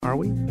Are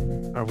we?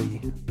 Are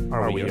we?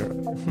 Are we Europe?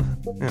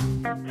 Yeah.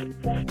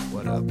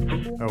 What up?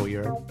 Are we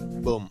Europe?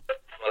 Boom.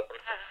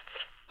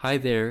 Hi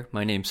there,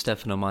 my name's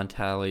Stefano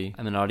Montali.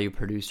 I'm an audio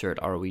producer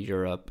at Are We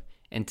Europe,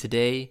 and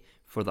today,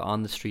 for the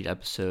On the Street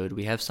episode,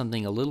 we have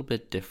something a little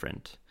bit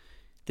different.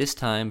 This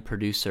time,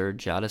 producer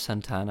Giada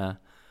Santana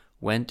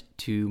went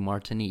to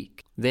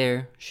Martinique.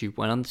 There, she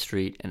went on the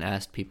street and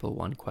asked people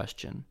one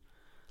question.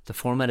 The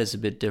format is a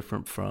bit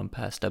different from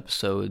past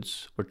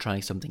episodes. We're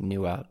trying something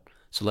new out,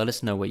 so let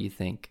us know what you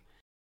think.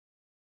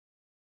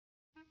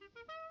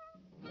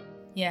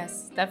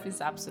 Yes, Steph is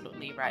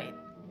absolutely right.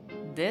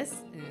 This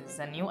is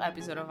a new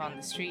episode of On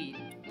the Street,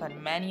 but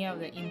many of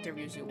the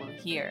interviews you will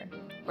hear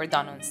were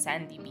done on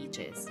sandy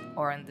beaches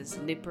or on the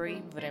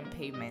slippery wooden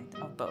pavement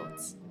of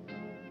boats.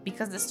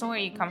 Because the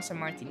story comes from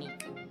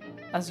Martinique,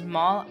 a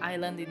small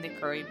island in the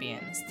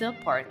Caribbean, still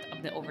part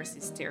of the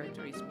overseas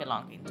territories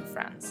belonging to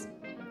France.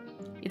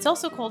 It's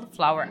also called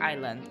Flower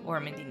Island or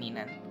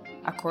Medininen,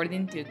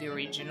 according to the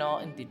original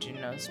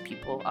indigenous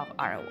people of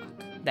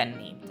Arawak, then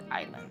named the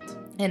island,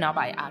 and not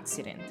by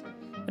accident.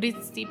 With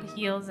its steep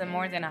hills and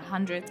more than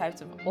 100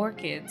 types of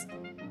orchids,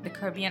 the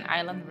Caribbean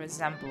island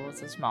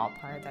resembles a small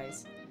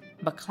paradise.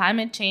 But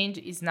climate change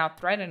is now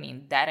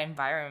threatening that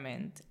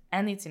environment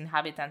and its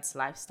inhabitants'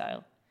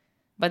 lifestyle.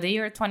 By the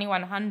year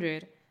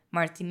 2100,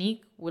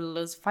 Martinique will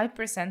lose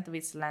 5% of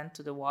its land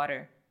to the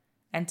water.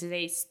 And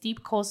today,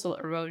 steep coastal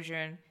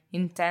erosion,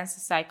 intense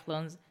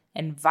cyclones,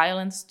 and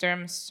violent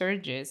storm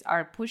surges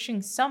are pushing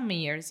some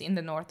mayors in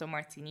the north of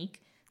Martinique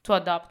to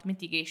adopt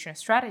mitigation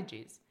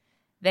strategies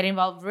that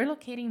involve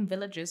relocating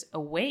villages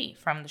away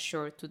from the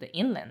shore to the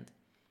inland.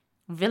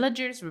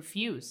 Villagers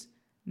refuse.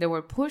 They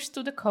were pushed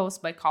to the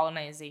coast by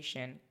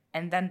colonization,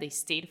 and then they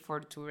stayed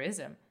for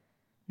tourism.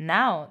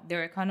 Now,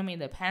 their economy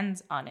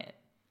depends on it.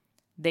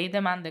 They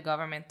demand the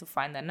government to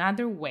find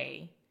another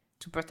way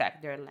to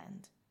protect their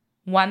land,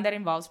 one that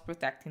involves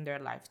protecting their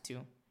life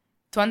too.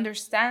 To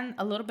understand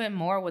a little bit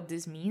more what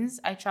this means,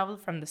 I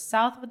traveled from the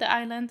south of the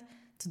island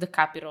to the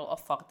capital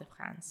of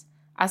Fort-de-France,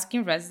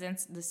 asking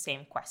residents the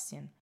same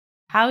question.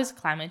 How is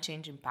climate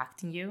change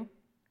impacting you?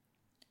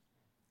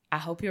 I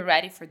hope you're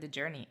ready for the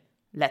journey.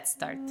 Let's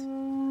start.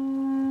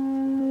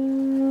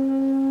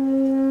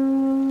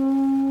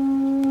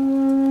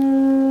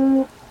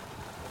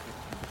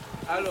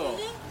 Alors,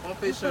 on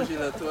peut changer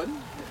la tonne.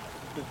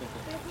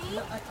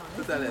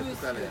 Tout à l'heure.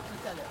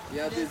 Il y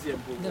a un deuxième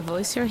pour vous. The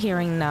voice you're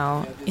hearing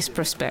now is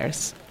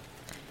Prosper's.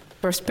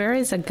 Prosper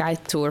is a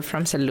guide tour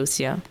from St.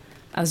 Lucia,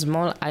 a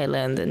small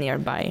island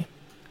nearby.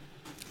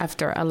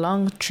 After a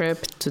long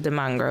trip to the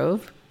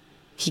mangrove,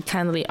 he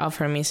kindly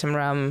offered me some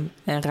rum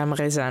and ram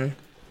raisin,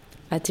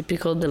 a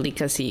typical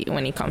delicacy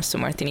when it comes to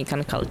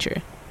Martinican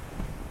culture.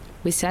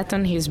 We sat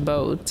on his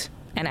boat,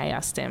 and I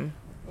asked him,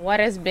 what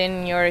has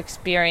been your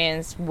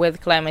experience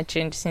with climate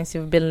change since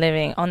you've been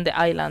living on the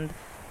island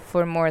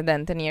for more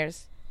than 10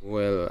 years?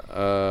 Well,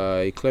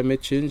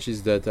 climate change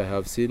is that I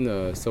have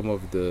seen some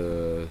of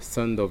the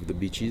sand of the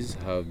beaches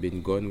have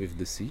been gone with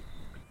the sea.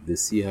 The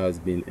sea has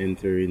been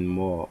entering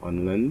more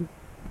on land.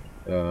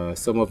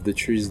 Some of the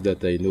trees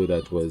that I know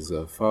that was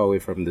far away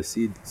from the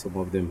sea, some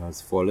of them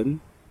has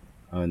fallen.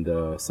 And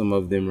some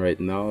of them right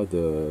now,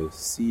 the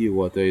sea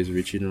water is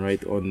reaching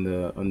right on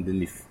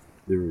underneath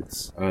the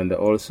roots. And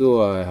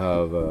also I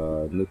have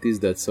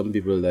noticed that some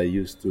people that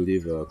used to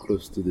live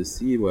close to the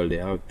sea, well, they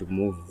have to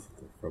move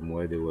from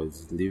where they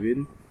was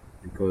living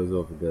because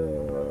of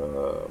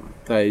the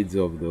tides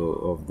of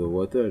the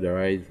water,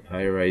 the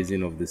high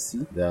rising of the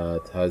sea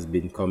that has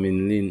been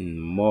coming in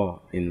more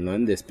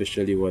inland,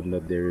 especially when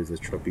that there is a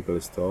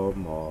tropical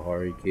storm or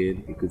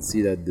hurricane. You could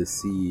see that the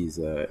sea is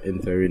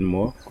entering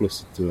more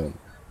closer to land.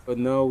 But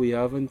now we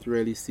haven't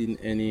really seen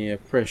any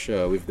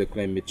pressure with the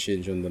climate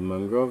change on the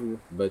mangrove,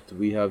 but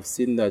we have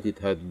seen that it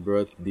had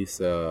brought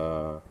this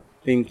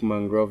pink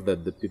mangrove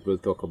that the people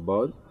talk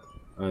about.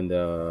 And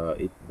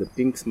the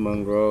pink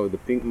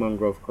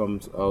mangrove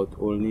comes out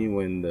only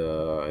when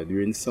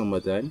during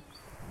summertime,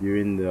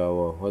 during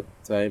our hot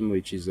time,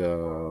 which is I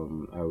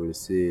will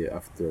say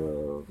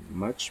after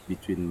March,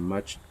 between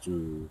March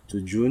to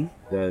June.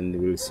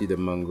 Then we'll see the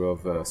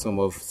mangrove.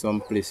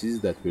 Some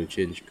places that will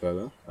change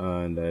color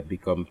and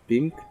become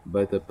pink.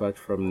 But apart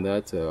from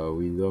that,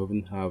 we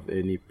don't have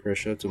any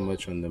pressure too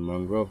much on the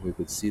mangrove. We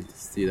could see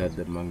that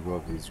the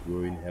mangrove is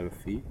growing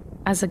healthy.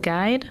 As a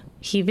guide,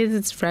 he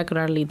visits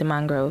regularly the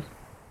mangrove,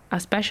 a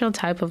special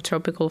type of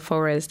tropical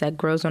forest that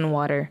grows on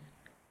water,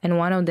 and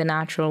one of the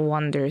natural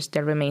wonders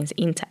that remains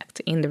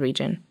intact in the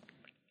region.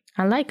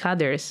 Unlike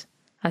others,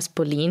 as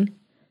Pauline,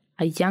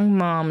 a young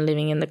mom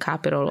living in the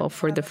capital of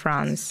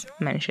Fort-de-France,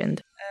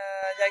 mentioned.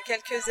 Il y a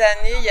quelques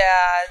années, il y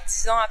a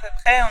 10 ans à peu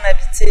près, on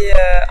habitait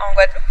en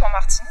Guadeloupe, en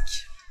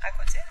Martinique, à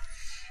côté.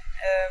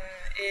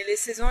 Et les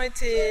saisons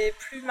étaient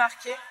plus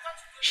marquées.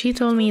 She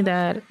told me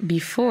that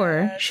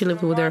before, she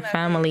lived with her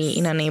family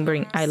in a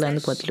neighboring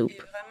island,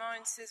 Guadeloupe,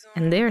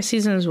 and their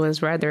seasons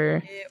was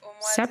rather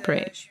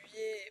separate.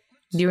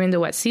 During the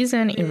wet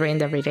season, it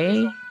rained every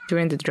day.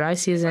 During the dry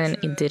season,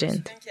 it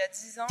didn't.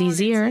 This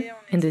year,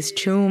 in these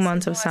 2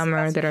 months of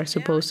summer that are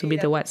supposed to be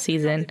the wet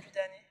season,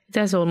 it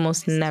has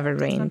almost never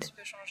rained.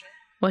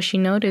 What she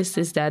noticed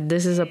is that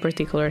this is a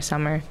particular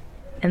summer,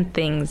 and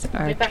things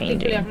are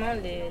changing.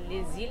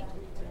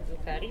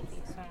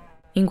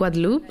 In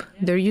Guadeloupe,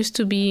 there used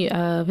to be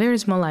a very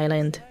small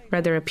island,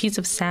 rather a piece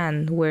of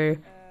sand, where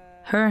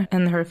her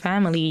and her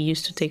family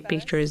used to take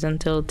pictures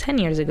until 10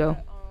 years ago.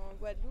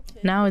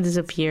 Now it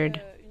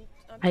disappeared.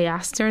 I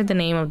asked her the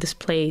name of this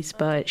place,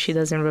 but she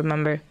doesn't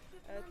remember.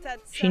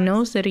 She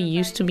knows that it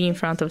used to be in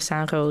front of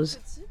Saint-Rose.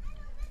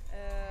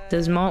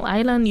 The small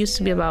island used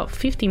to be about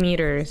 50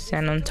 meters,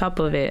 and on top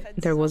of it,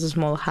 there was a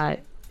small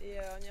hut.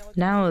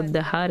 Now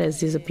the hut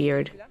has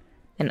disappeared,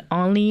 and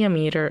only a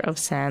meter of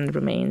sand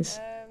remains.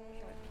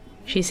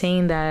 She's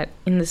saying that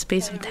in the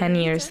space of 10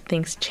 years,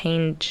 things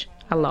change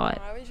a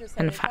lot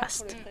and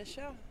fast.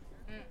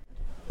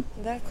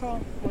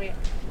 D'accord. Oui.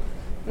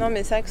 Non,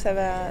 mais c'est vrai que ça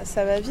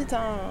va vite.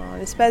 Hein.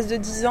 L'espace de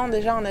 10 ans,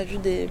 déjà, on a vu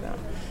des...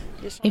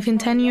 If in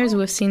 10 years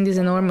we've seen these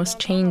enormous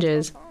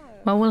changes,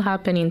 what will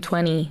happen in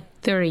 20,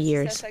 30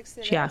 years?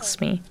 She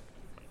asks me.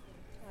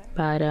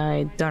 But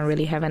I don't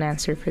really have an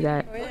answer for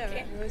that. Oui,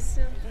 moi aussi.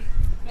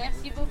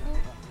 Merci beaucoup.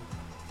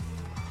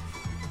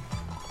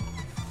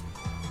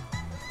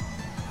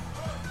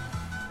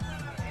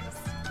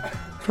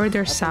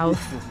 Further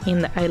south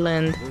in the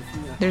island,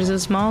 there's a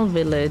small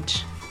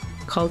village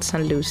called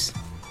Saint-Luce.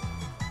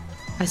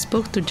 I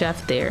spoke to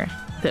Jeff there,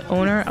 the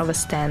owner of a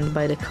stand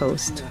by the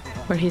coast,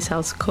 where he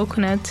sells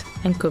coconut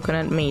and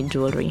coconut-made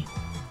jewelry.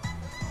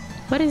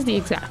 What is the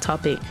exact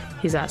topic?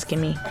 He's asking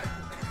me.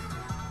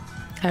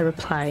 I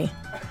reply,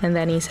 and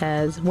then he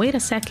says, "Wait a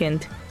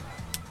second,"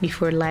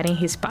 before lighting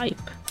his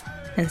pipe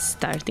and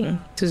starting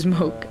to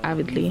smoke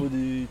avidly.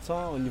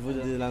 Au niveau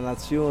de la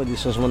nature, des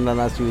changements de la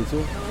nature et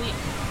tout.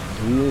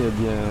 Oui, eh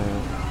bien,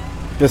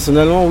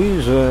 personnellement,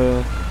 oui,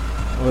 je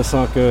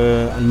ressens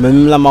que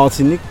même la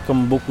Martinique,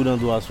 comme beaucoup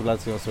d'endroits sur la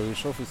Terre, se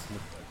réchauffe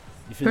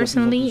ici.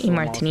 Personally, in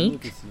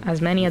Martinique,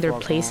 as many other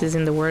places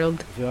in the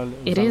world,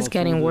 it is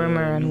getting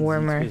warmer and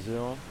warmer.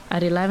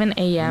 At 11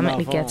 a.m.,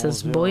 it gets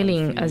as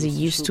boiling as it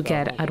used to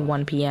get at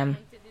 1 p.m.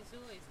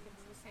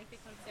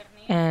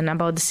 And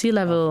about the sea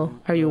level,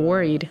 are you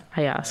worried?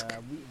 I ask.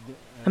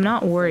 I'm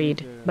not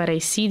worried, but I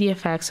see the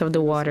effects of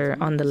the water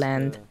on the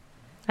land.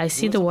 I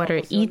see the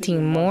water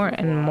eating more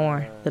and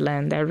more the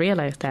land. I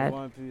realize that.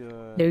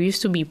 There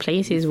used to be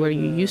places where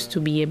you used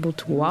to be able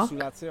to walk,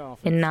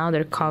 and now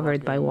they're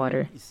covered by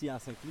water.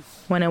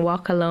 When I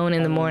walk alone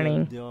in the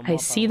morning, I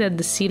see that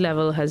the sea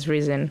level has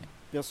risen.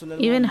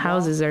 Even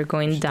houses are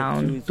going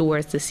down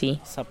towards the sea.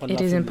 It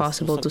is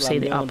impossible to say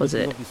the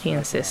opposite, he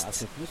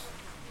insists.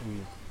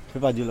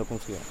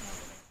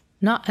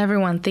 Not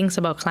everyone thinks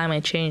about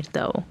climate change,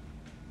 though.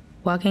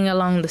 Walking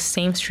along the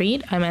same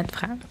street, I met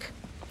Frank.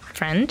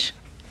 French?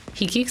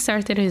 He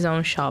kickstarted his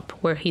own shop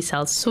where he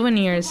sells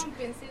souvenirs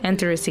and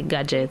touristic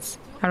gadgets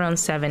around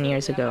 7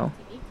 years ago.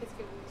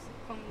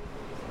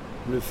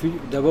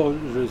 D'abord,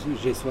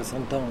 j'ai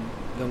 60 ans,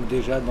 donc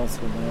déjà dans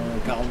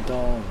 40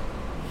 ans.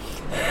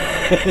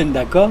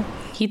 D'accord?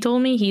 He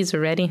told me he's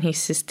already in his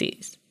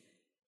 60s.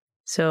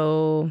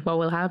 So what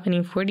will happen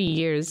in 40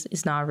 years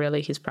is not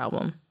really his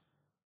problem.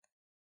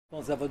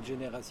 Pense à votre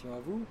génération, à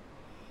vous.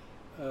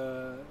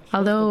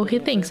 Although he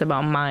thinks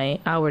about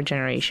our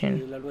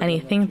generation, and he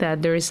thinks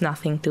that there is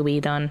nothing to be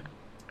done.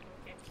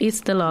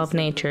 It's the law of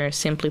nature,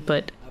 simply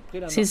put.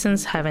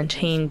 Seasons haven't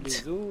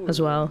changed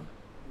as well,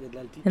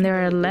 and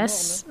there are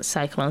less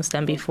cyclones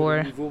than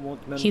before.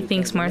 He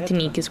thinks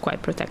Martinique is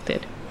quite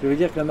protected. Je veux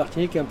dire que la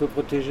Martinique est un peu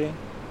protégée.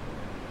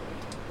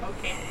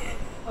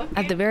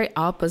 At the very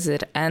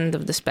opposite end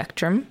of the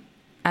spectrum,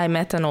 I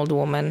met an old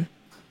woman.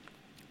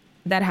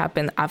 That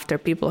happened after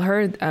people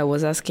heard I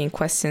was asking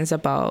questions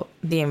about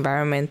the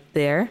environment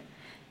there,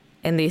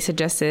 and they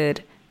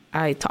suggested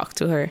I talk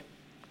to her.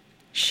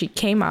 She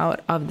came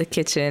out of the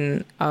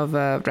kitchen of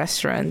a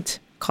restaurant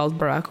called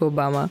Barack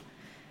Obama.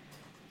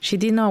 She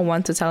did not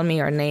want to tell me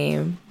her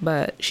name,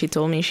 but she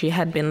told me she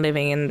had been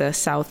living in the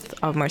south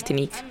of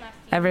Martinique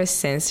ever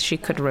since she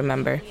could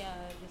remember.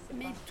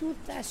 Tout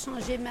a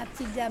changé, ma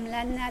petite dame.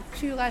 La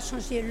nature a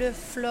changé, le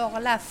flore,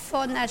 la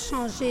faune a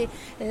changé.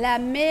 La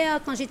mer,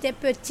 quand j'étais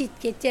petite,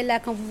 qui était là,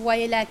 quand vous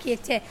voyez là, qui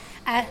était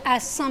à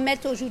 100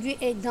 mètres aujourd'hui,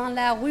 est dans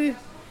la rue.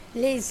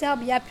 Les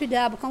arbres, il n'y a plus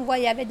d'arbres. Quand vous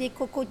voyez, il y avait des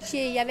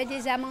cocotiers, il y avait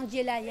des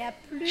amandiers là, il n'y a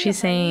plus. She's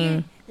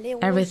saying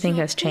everything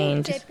has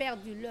changed.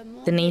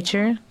 The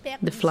nature,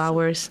 the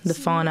flowers, the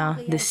fauna,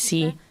 the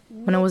sea.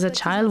 When I was a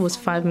child, it was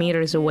 5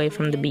 meters away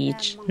from the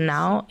beach.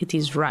 Now it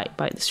is right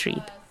by the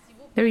street.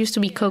 There used to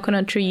be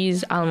coconut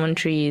trees, almond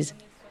trees.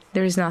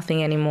 There is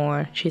nothing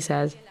anymore, she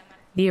says.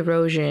 The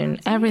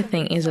erosion,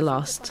 everything is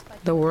lost.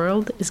 The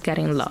world is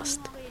getting lost.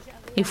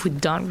 If we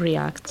don't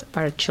react,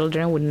 our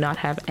children would not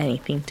have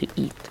anything to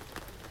eat.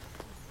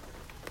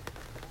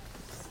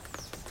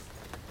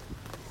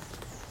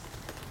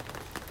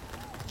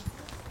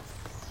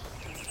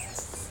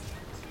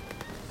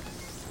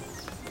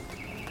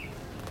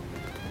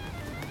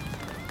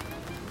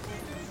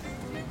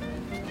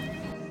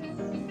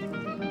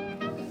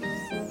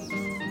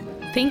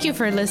 Thank you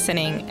for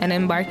listening and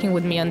embarking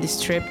with me on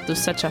this trip to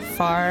such a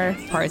far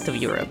part of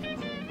Europe.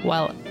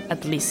 Well,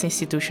 at least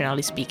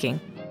institutionally speaking.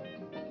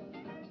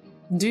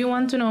 Do you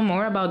want to know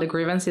more about the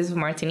grievances of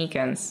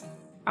Martinicans?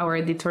 Our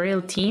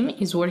editorial team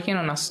is working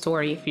on a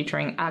story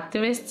featuring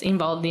activists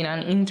involved in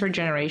an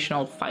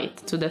intergenerational fight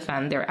to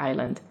defend their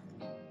island.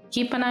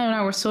 Keep an eye on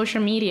our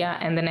social media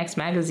and the next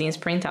magazine's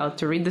printout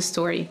to read the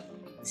story.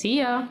 See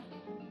ya!